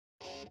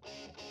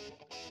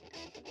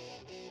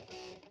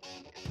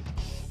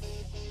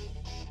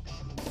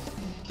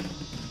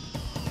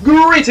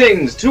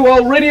Greetings to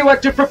all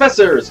radioactive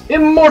professors,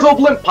 immortal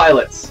blimp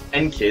pilots,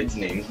 and kids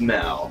named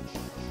Mel.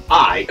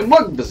 I am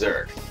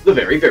Lugbzurg, the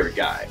very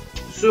guy.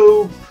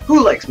 So,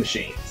 who likes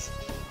machines?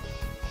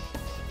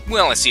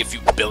 Well, I see a few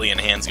billion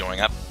hands going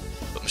up,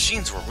 but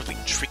machines were a really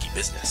tricky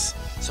business.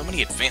 So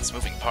many advanced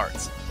moving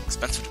parts,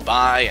 expensive to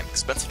buy and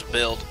expensive to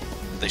build.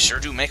 They sure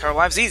do make our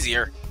lives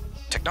easier.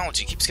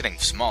 Technology keeps getting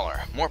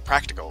smaller, more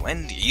practical,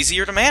 and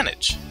easier to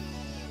manage.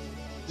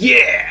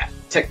 Yeah!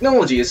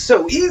 Technology is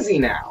so easy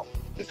now!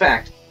 In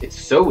fact,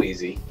 it's so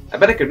easy, I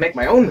bet I could make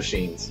my own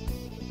machines.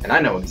 And I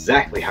know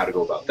exactly how to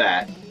go about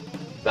that.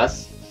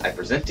 Thus, I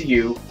present to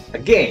you a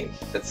game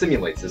that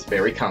simulates this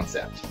very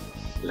concept.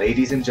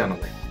 Ladies and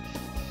gentlemen,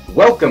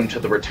 welcome to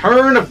the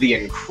return of the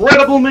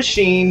incredible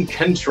machine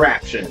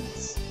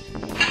Contraptions.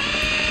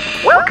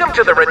 Welcome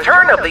to the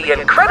return of the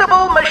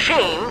incredible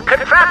machine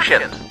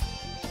Contraptions.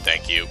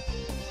 Thank you.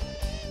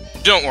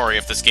 Don't worry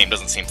if this game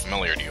doesn't seem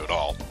familiar to you at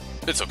all.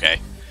 It's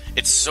okay.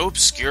 It's so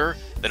obscure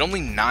that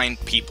only 9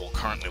 people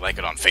currently like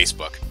it on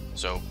Facebook,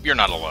 so you're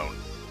not alone.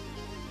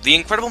 The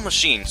Incredible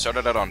Machine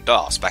started out on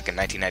DOS back in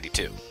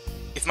 1992.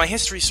 If my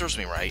history serves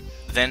me right,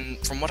 then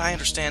from what I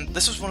understand,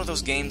 this was one of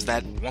those games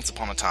that, once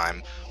upon a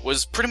time,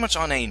 was pretty much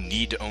on a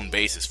need-to-own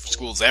basis for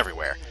schools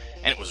everywhere,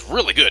 and it was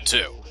really good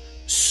too.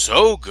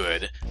 So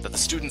good that the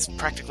students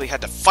practically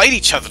had to fight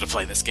each other to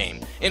play this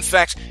game. In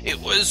fact, it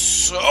was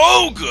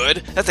so good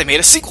that they made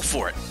a sequel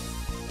for it.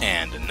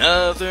 And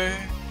another,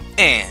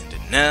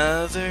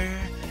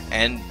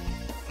 and,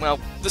 well,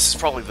 this is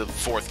probably the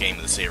 4th game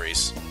of the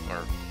series, or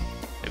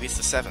maybe it's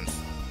the 7th,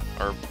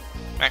 or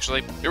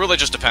actually, it really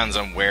just depends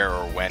on where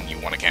or when you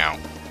want to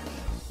count.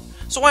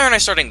 So why aren't I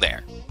starting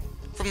there?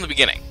 From the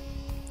beginning?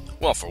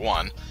 Well, for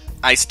one,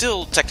 I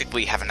still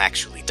technically haven't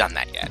actually done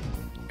that yet,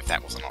 if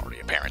that wasn't already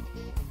apparent.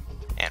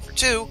 And for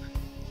 2,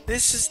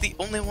 this is the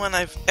only one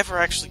I've ever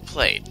actually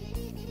played.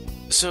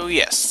 So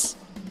yes,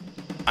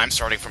 I'm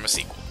starting from a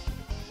sequel.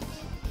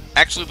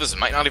 Actually, this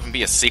might not even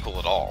be a sequel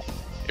at all.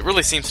 It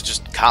really seems to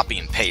just copy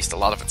and paste a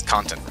lot of its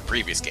content from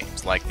previous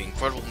games, like The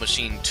Incredible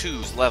Machine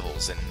 2's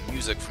levels and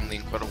music from The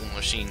Incredible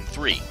Machine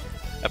 3.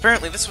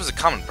 Apparently, this was a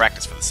common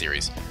practice for the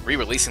series,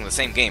 re-releasing the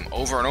same game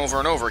over and over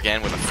and over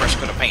again with a fresh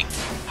coat of paint.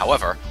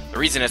 However, the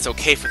reason it's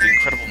okay for The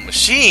Incredible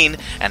Machine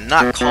and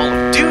not Call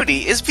of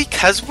Duty is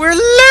because we're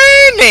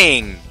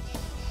learning!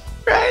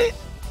 Right?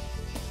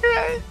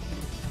 Right?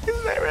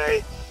 Isn't that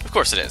right? Of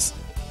course it is.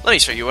 Let me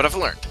show you what I've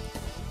learned.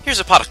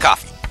 Here's a pot of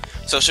coffee.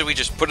 So should we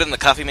just put it in the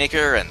coffee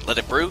maker and let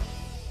it brew?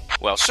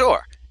 Well,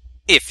 sure.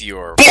 If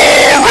you're...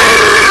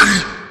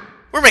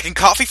 We're making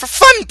coffee for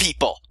fun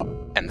people!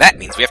 And that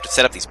means we have to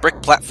set up these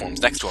brick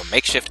platforms next to a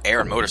makeshift air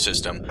and motor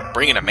system,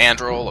 bring in a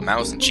mandrel, a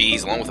mouse and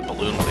cheese, along with a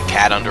balloon with a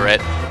cat under it,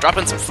 drop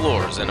in some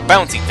floors, and a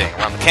bouncy thing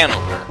around the can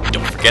opener.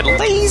 Don't forget a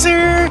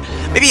laser!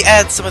 Maybe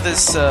add some of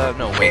this,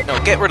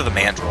 get rid of the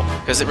mandrel,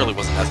 because it really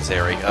wasn't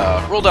necessary.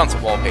 Roll down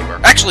some wallpaper.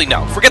 Actually,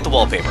 no, forget the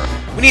wallpaper.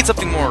 We need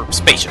something more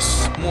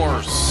spacious.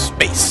 More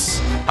space.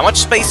 How much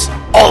space?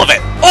 All of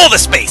it! All the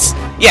space!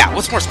 Yeah,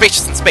 what's more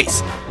spacious than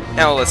space?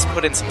 Now let's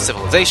put in some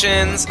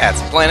civilizations, add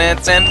some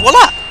planets, and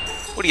voila!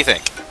 What do you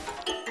think?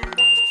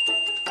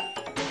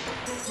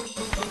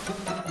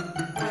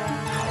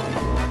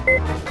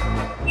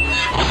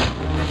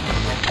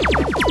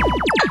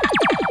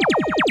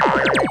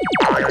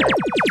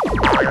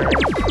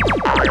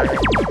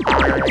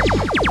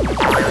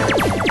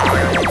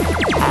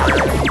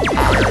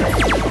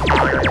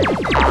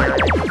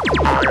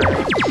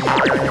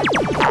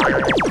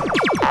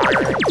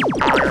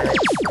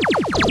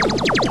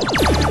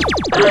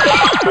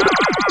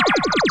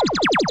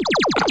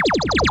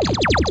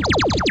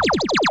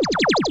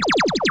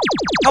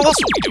 How else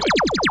would we do it?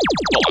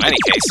 Well, in any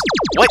case,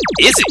 what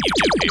is it you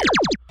do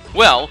here?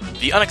 Well,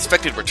 the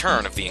unexpected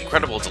return of the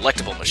incredible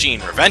delectable machine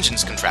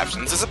Revengeance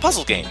Contraptions is a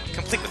puzzle game,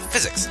 complete with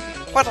physics,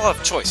 and quite a lot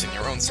of choice in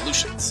your own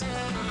solutions.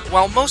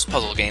 While most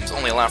puzzle games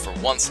only allow for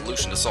one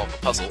solution to solve the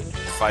puzzle,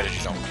 provided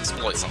you don't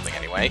exploit something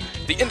anyway,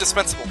 the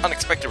indispensable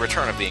unexpected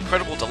return of the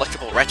incredible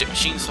delectable Ratchet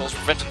Machine Soul's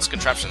Revengeance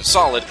Contraption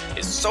Solid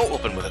is so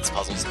open with its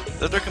puzzles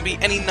that there can be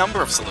any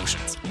number of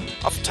solutions.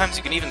 Oftentimes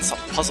you can even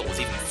solve a puzzle with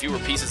even fewer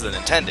pieces than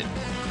intended,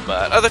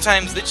 but other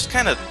times they just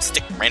kind of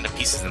stick random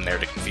pieces in there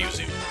to confuse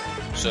you.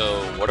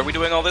 So what are we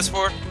doing all this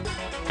for?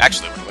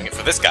 Actually, we're doing it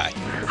for this guy.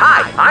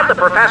 Hi, I'm the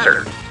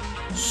professor.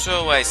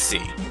 So I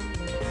see.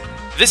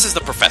 This is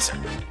the professor.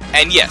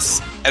 And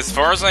yes, as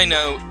far as I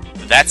know,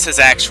 that's his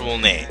actual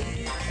name.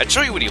 I'd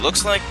show you what he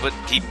looks like, but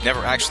he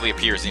never actually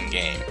appears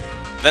in-game.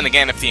 Then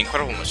again, if the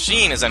Incredible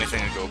Machine is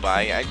anything to go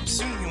by, I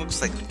assume he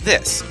looks like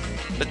this.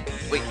 But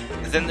wait,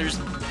 then there's...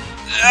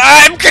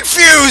 I'm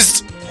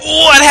confused!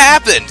 What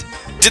happened?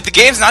 Did the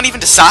games not even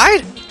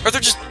decide? Are there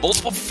just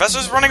multiple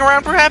professors running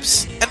around,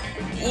 perhaps? And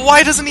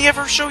why doesn't he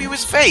ever show you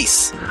his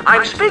face?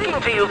 I'm speaking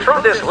to you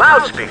through this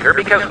loudspeaker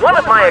because one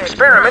of my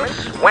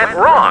experiments went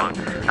wrong.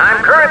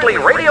 I'm currently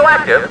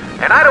radioactive,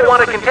 and I don't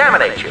want to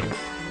contaminate you.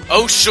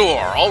 Oh sure,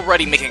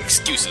 already making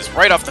excuses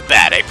right off the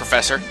bat, eh,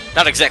 Professor?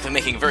 Not exactly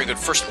making a very good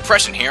first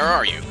impression here,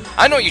 are you?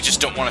 I know you just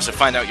don't want us to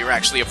find out you're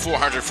actually a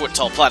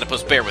 400-foot-tall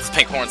platypus bear with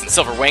pink horns and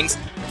silver wings,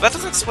 but that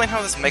doesn't explain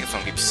how this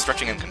megaphone keeps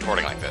stretching and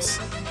contorting like this.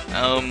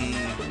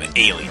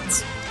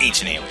 Aliens.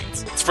 Ancient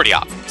aliens. It's pretty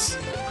obvious.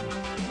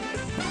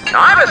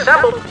 Now, I've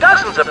assembled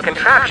dozens of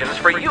contraptions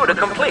for you to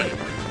complete.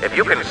 If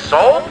you can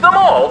solve them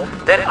all,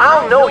 then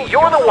I'll know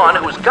you're the one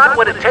who's got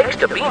what it takes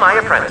to be my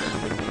apprentice.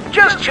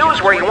 Just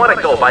choose where you want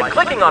to go by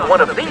clicking on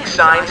one of these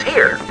signs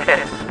here.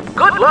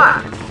 Good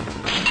luck!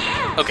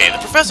 Okay, the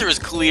professor has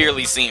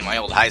clearly seen my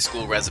old high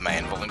school resume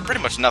involving pretty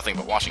much nothing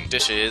but washing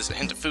dishes, a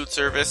hint of food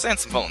service, and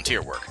some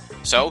volunteer work.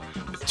 So,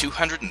 with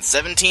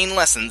 217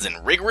 lessons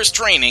in rigorous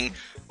training,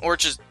 or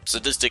just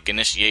sadistic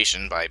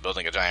initiation by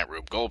building a giant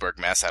Rube Goldberg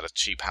mess out of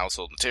cheap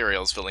household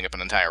materials, filling up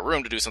an entire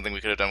room to do something we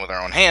could have done with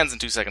our own hands in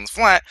 2 seconds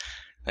flat,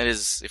 that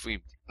is, if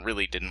we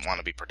really didn't want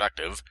to be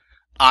productive,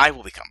 I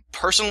will become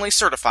personally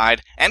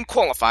certified and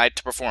qualified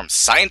to perform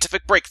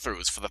scientific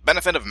breakthroughs for the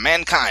benefit of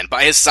mankind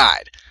by his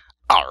side.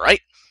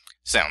 Alright,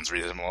 sounds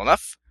reasonable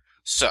enough.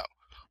 So,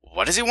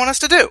 what does he want us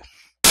to do?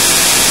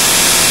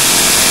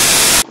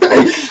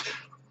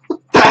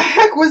 What the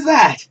heck was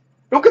that?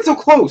 Don't get so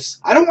close.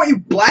 I don't want you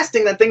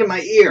blasting that thing in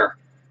my ear.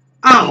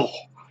 Ow!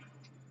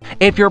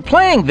 If you're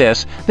playing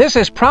this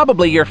is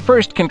probably your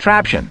first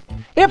contraption.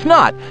 If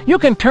not, you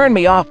can turn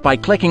me off by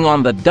clicking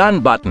on the Done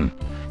button.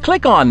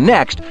 Click on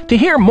Next to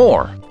hear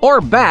more,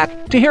 or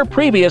Back to hear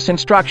previous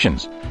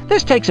instructions.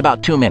 This takes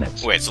about 2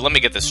 minutes. Wait, so let me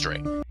get this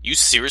straight. You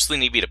seriously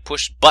need me to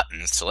push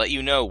buttons to let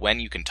you know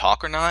when you can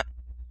talk or not?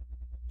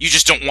 You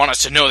just don't want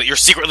us to know that you're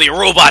secretly a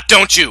robot,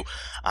 don't you?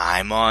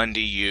 I'm onto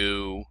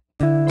you.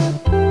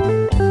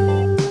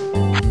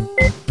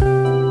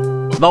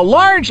 The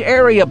large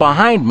area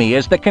behind me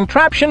is the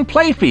contraption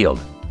playfield.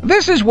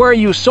 This is where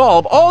you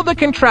solve all the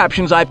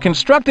contraptions I've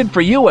constructed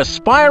for you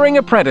aspiring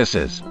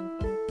apprentices.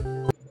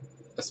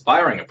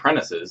 Aspiring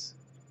apprentices?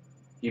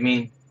 You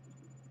mean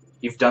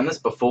you've done this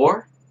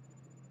before?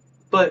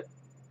 But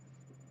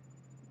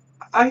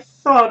I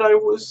thought I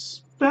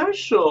was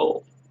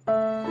special.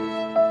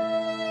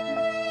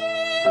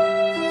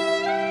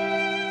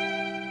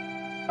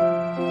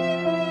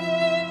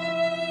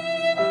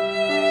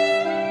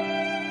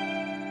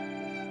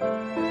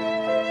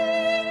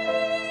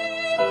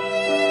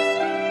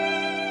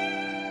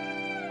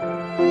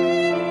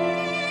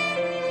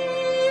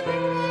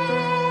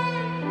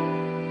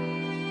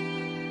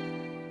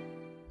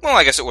 Well,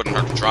 I guess it wouldn't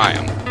hurt to try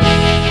them.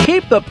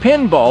 Keep the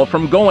pinball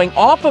from going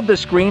off of the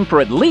screen for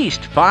at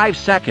least 5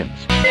 seconds.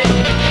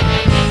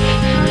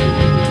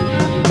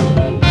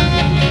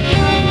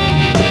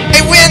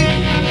 Hey, win!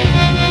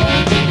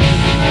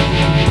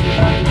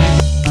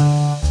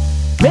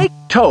 Make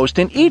toast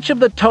in each of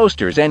the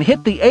toasters and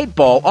hit the 8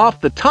 ball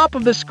off the top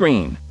of the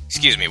screen.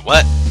 Excuse me,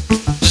 what?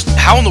 Just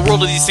how in the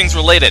world are these things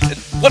related?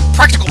 What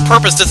practical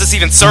purpose does this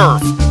even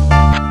serve?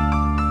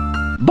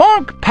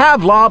 Bonk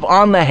Pavlov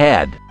on the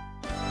head.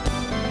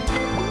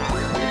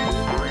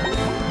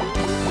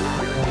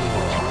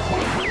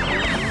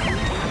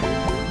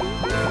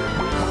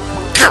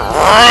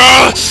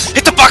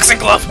 Hit the boxing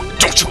glove!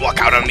 Don't you walk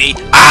out on me!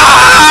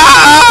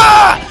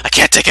 Ah! I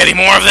can't take any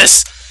more of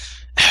this!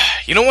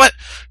 You know what?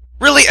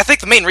 Really, I think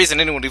the main reason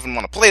anyone would even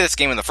want to play this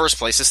game in the first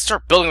place is to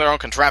start building their own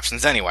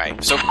contraptions anyway.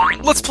 So,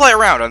 let's play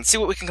around and see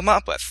what we can come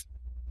up with.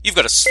 You've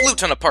got a slew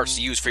ton of parts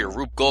to use for your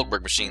Rube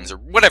Goldberg machines, or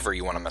whatever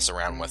you want to mess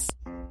around with.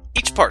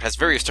 Each part has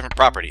various different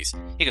properties.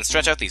 You can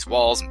stretch out these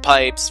walls and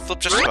pipes, flip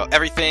just about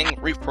everything,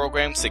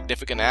 reprogram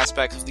significant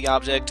aspects of the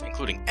object,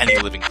 including any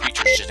living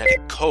creature's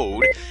genetic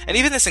code, and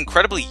even this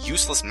incredibly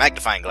useless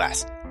magnifying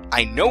glass.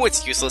 I know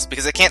it's useless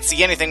because I can't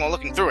see anything while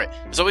looking through it.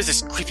 There's always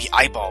this creepy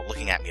eyeball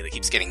looking at me that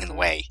keeps getting in the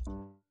way.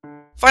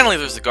 Finally,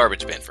 there's the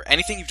garbage bin for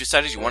anything you've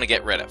decided you want to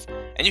get rid of.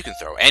 And you can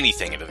throw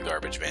anything into the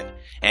garbage bin.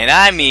 And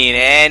I mean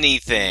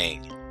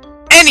anything.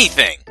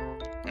 Anything!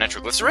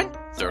 Nitroglycerin?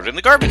 Throw it in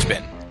the garbage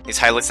bin. These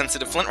highly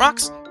sensitive flint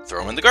rocks? Throw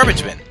them in the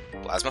garbage bin.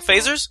 Plasma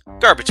phasers?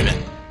 Garbage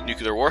bin.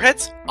 Nuclear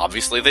warheads?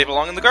 Obviously they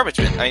belong in the garbage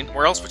bin. I mean,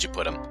 where else would you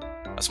put them?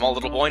 A small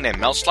little boy named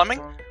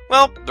Melschlemming?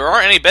 Well, there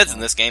aren't any beds in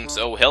this game,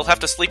 so he'll have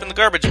to sleep in the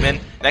garbage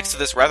bin, next to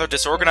this rather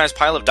disorganized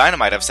pile of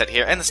dynamite I've set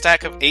here, and the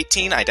stack of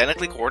 18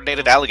 identically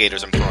coordinated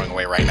alligators I'm throwing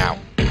away right now.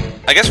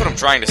 I guess what I'm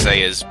trying to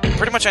say is,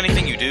 pretty much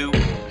anything you do,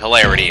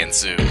 hilarity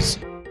ensues.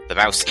 The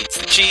mouse eats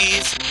the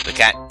cheese, the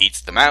cat eats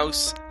the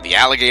mouse, the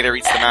alligator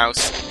eats the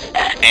mouse,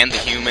 and the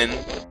human,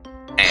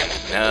 and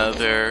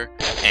another,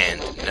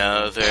 and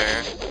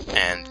another,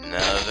 and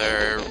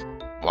another.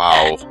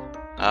 Wow.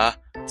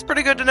 It's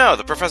pretty good to know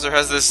the professor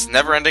has this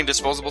never-ending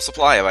disposable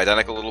supply of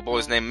identical little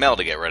boys named Mel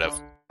to get rid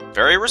of.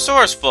 Very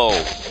resourceful.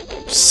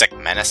 Sick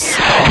menace.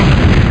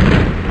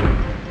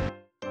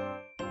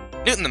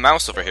 Newton the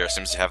mouse over here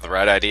seems to have the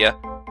right idea.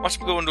 Watch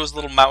him go into his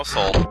little mouse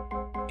hole.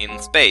 In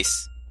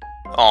space.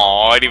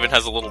 Aw, it even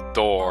has a little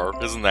door.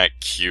 Isn't that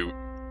cute?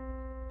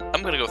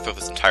 I'm gonna go throw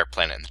this entire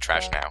planet in the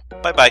trash now.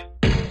 Bye-bye.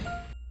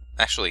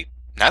 Actually,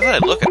 now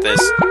that I look at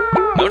this,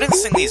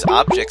 noticing these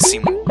objects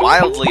seem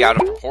wildly out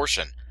of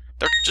proportion.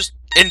 They're just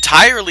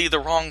entirely the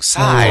wrong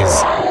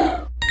size.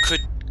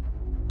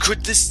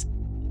 Could this...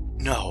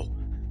 No,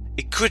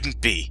 it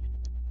couldn't be.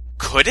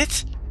 Could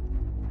it?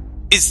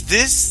 Is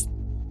this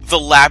the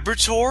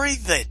laboratory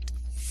that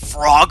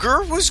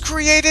Frogger was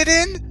created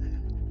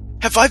in?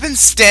 Have I been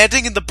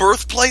standing in the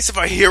birthplace of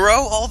a hero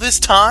all this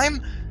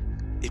time?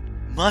 It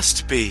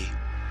must be.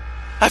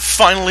 I've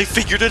finally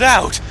figured it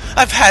out.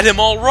 I've had him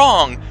all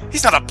wrong.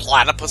 He's not a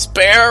platypus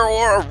bear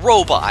or a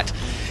robot.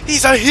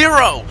 He's a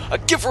hero, a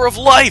giver of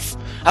life.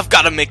 I've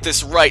got to make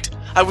this right.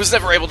 I was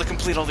never able to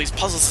complete all these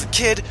puzzles as a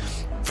kid.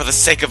 For the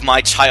sake of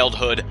my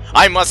childhood,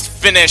 I must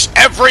finish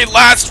every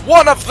last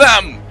one of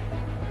them!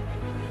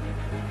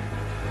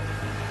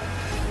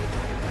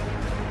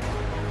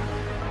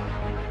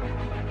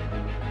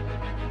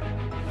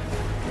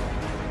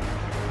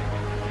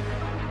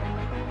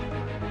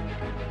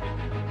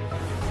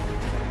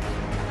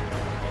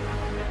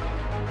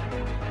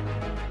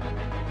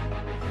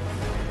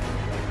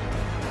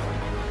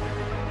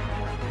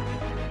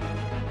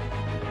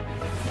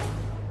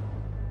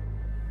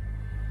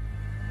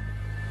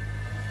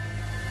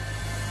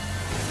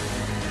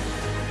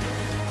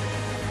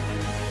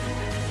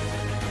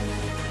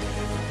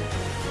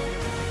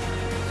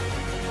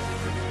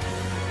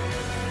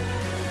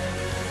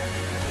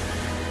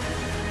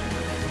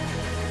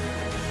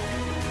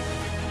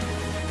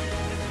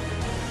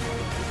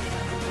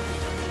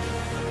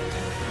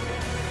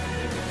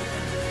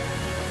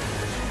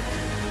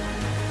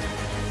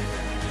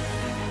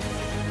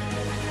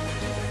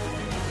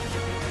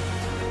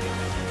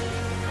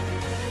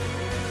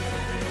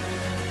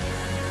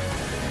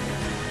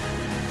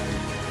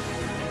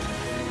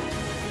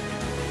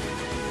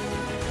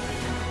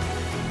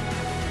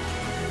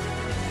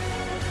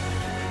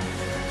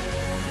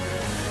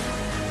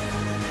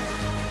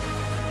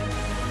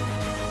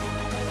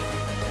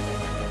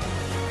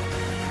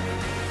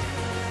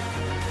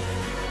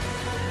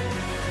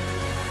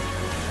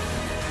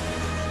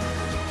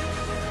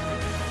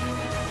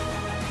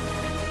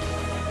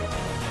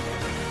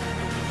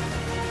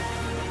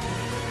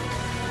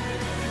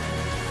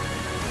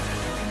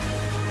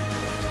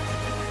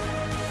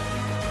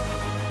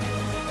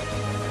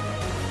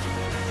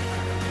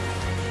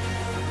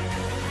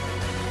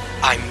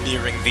 I'm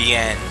nearing the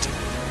end.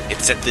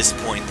 It's at this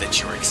point that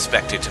you're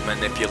expected to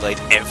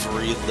manipulate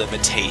every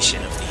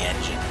limitation of the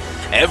engine,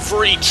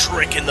 every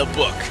trick in the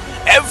book,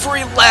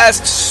 every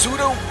last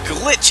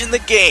pseudo-glitch in the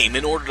game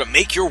in order to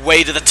make your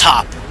way to the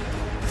top.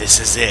 This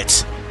is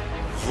it.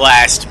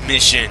 Last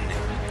mission.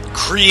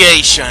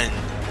 Creation.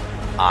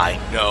 I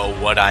know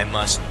what I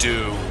must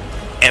do.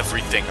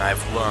 Everything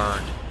I've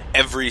learned,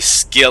 every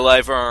skill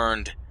I've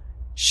earned,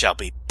 shall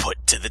be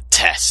put to the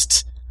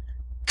test.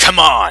 Come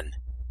on!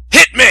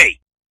 Hit me!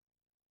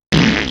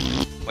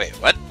 Wait,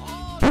 what?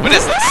 What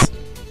is this?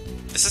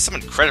 This is some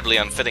incredibly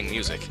unfitting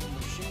music.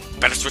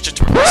 Better switch it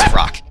to aggressive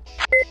rock.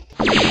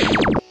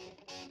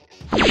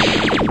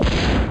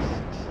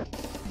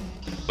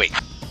 Wait,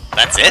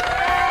 that's it?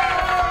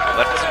 Well,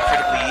 that was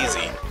incredibly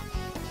easy.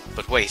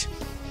 But wait.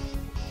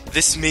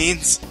 This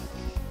means...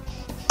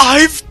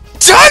 I've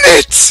done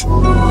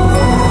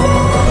it!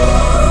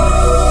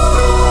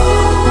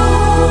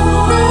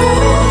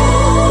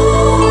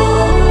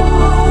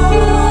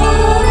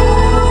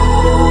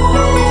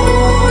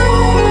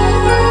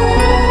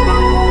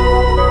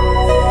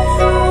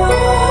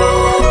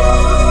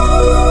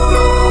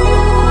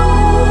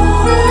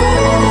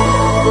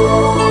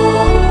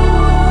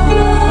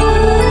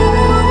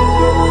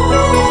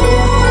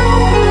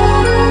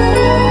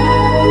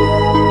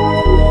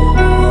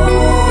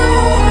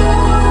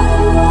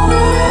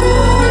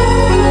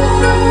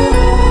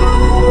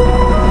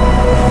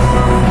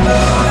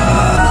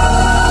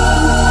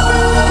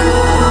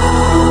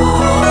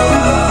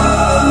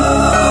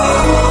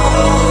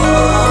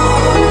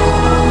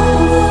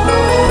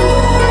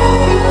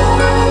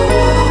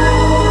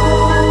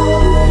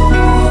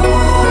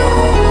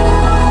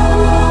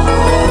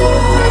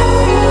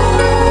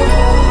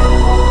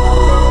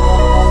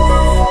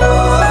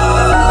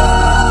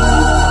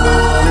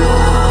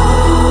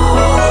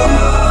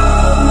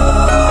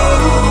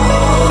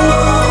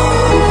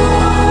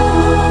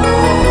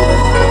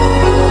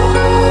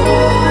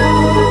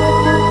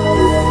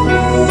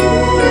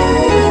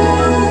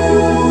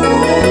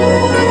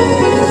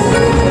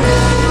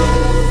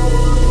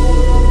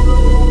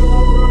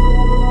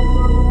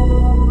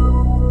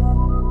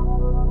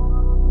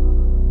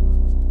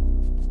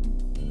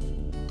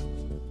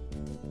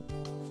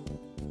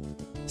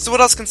 So what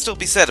else can still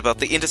be said about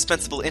the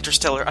indispensable,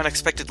 interstellar,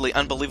 unexpectedly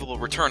unbelievable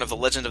return of the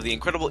legend of the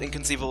incredible,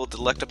 inconceivable,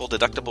 delectable,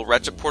 deductible,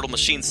 ratchet, portal,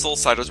 machine,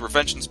 soul-siders,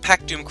 revengeance,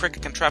 pack, doom,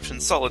 cricket,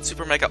 contraptions, solid,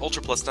 super, mega,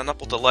 ultra plus,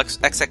 non-upple, deluxe,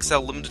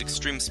 XXL, limited,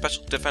 extreme,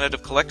 special,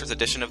 definitive, collector's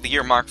edition of the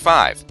year Mark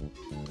V,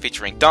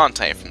 featuring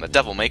Dante from the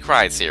Devil May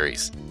Cry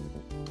series.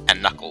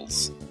 And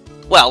Knuckles.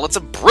 Well, it's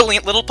a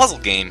brilliant little puzzle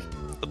game.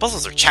 The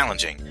puzzles are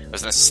challenging.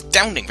 There's an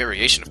astounding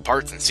variation of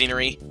parts and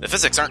scenery. The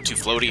physics aren't too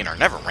floaty and are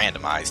never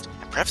randomized.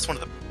 And perhaps one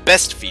of the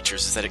best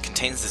features is that it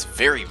contains this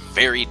very,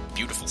 very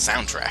beautiful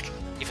soundtrack,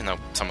 even though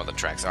some of the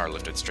tracks are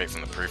lifted straight from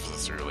the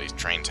previously released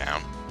Train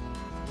Town.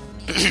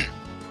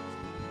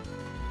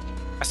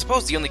 I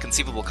suppose the only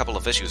conceivable couple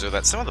of issues are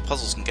that some of the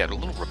puzzles can get a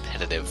little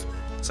repetitive.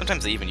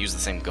 Sometimes they even use the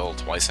same goal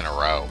twice in a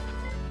row.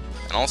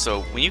 And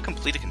also, when you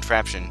complete a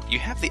contraption, you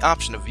have the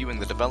option of viewing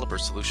the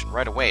developer's solution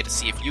right away to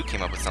see if you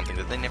came up with something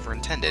that they never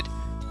intended.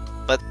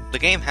 But the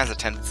game has a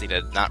tendency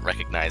to not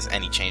recognize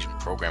any change in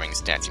programming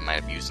stats you might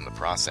have used in the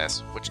process,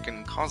 which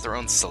can cause their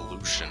own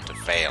solution to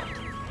fail.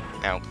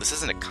 Now, this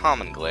isn't a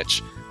common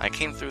glitch. I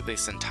came through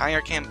this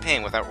entire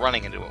campaign without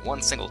running into it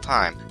one single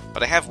time,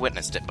 but I have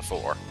witnessed it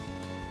before.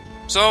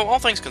 So, all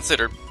things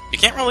considered, you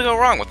can't really go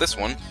wrong with this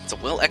one. It's a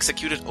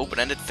well-executed,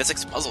 open-ended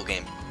physics puzzle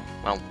game.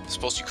 Well, I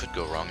suppose you could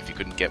go wrong if you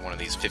couldn't get one of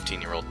these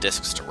 15-year-old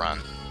discs to run.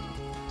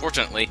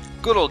 Fortunately,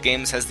 Good Old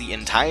Games has the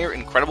entire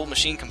Incredible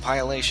Machine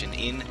compilation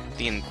in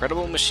the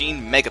Incredible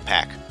Machine Mega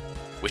Pack,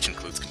 which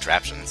includes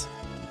Contraptions.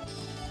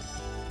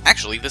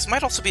 Actually, this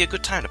might also be a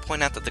good time to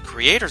point out that the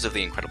creators of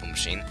the Incredible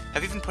Machine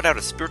have even put out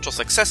a spiritual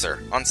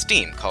successor on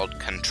Steam called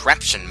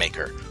Contraption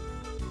Maker.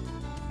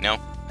 No,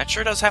 that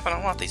sure does happen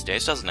a lot these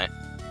days, doesn't it?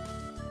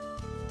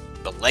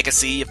 The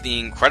legacy of the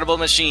Incredible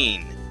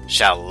Machine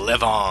shall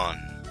live on.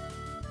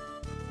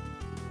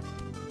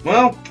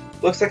 Well,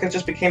 looks like I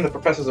just became the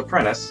professor's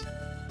apprentice.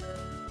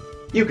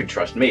 You can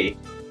trust me.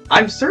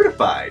 I'm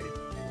certified.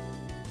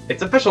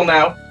 It's official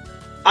now.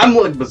 I'm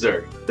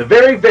Lugbzurg, the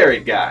very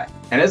varied guy.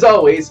 And as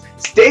always,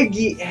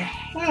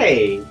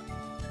 Hey!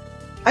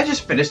 I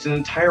just finished an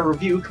entire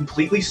review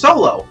completely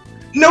solo.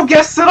 No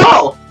guests at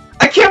all!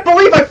 I can't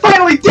believe I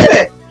finally did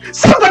it!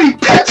 Somebody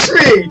pinch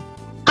me!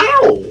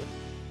 Ow!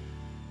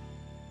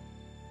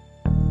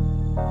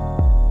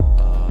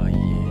 Oh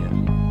yeah.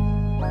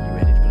 You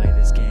ready to play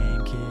this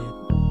game, kid?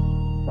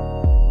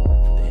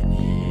 Then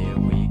here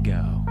we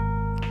go.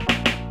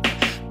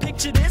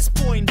 Picture this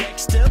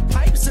Poindexter,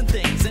 pipes and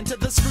things into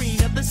the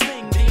screen of this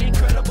thing, the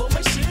Incredible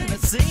Machine. The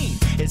scene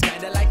is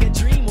kinda like a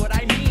dream. What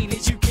I mean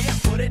is you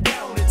can't put it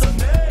down. It's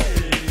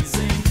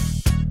amazing.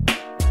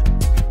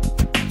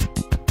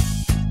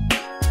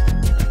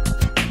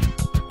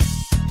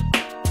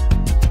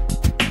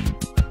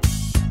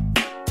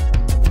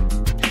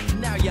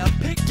 Now you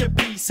pick your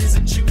pieces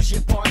and choose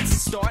your parts and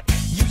start.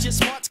 Use your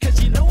smarts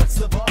cause you know it's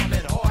the bomb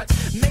at heart.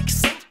 Make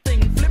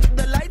something, flip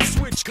the light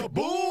switch,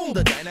 kaboom!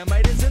 The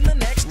dynamite is in the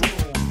next room.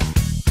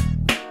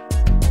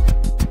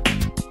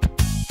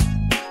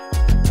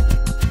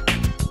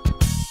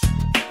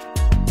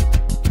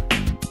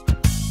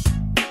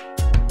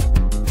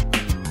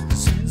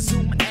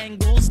 Zoom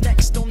angles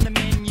next on the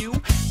menu.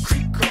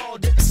 Creep, crawl,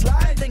 dip,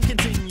 slide, then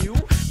continue.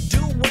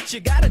 Do what you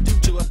gotta do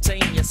to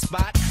obtain your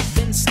spot.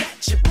 Then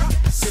snatch your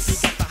props if you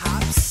got the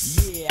hops.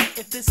 Yeah,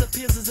 if this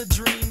appears as a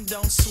dream,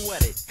 don't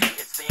sweat it.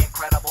 It's the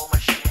Incredible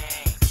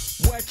Machine.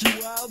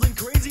 Wacky, wild, and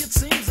crazy it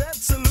seems,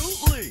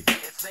 absolutely.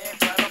 It's the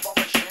Incredible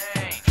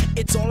Machine.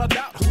 It's all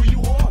about who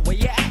you are, where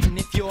you at, and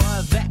if you're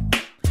that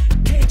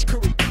Cage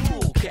Curry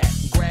cool cat.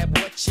 Grab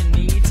what you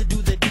need to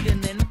do the deed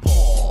and then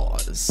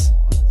pause.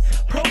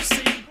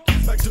 Proceed.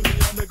 Back to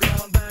the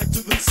underground, back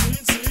to the scene.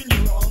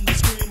 You're on the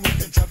screen with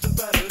contraptions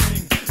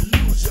battling.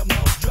 Use your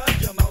mouse,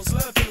 drag your mouse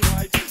left and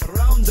right.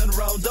 Round and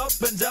round, up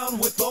and down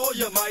with all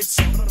your might.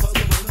 Solve a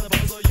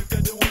puzzle, you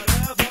can do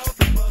whatever.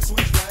 Flip a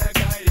switch, flag,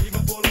 guide,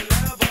 even pull a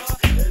lever.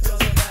 It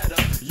doesn't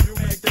matter, you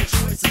make the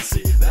choice and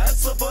see.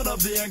 That's the fun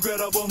of the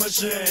Incredible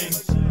Machine.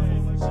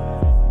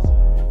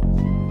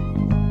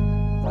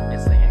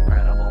 It's the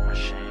Incredible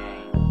Machine.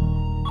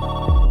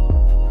 Hello.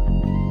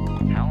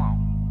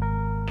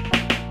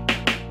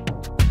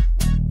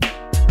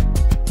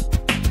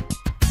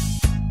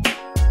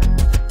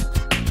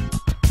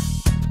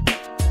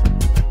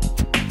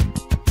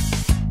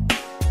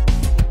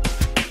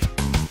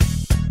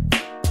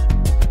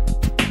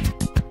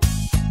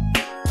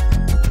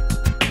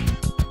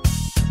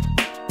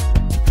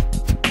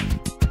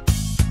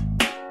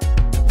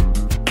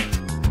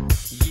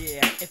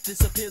 Yeah, if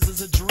this appears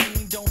as a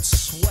dream, don't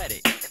sweat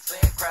it. It's the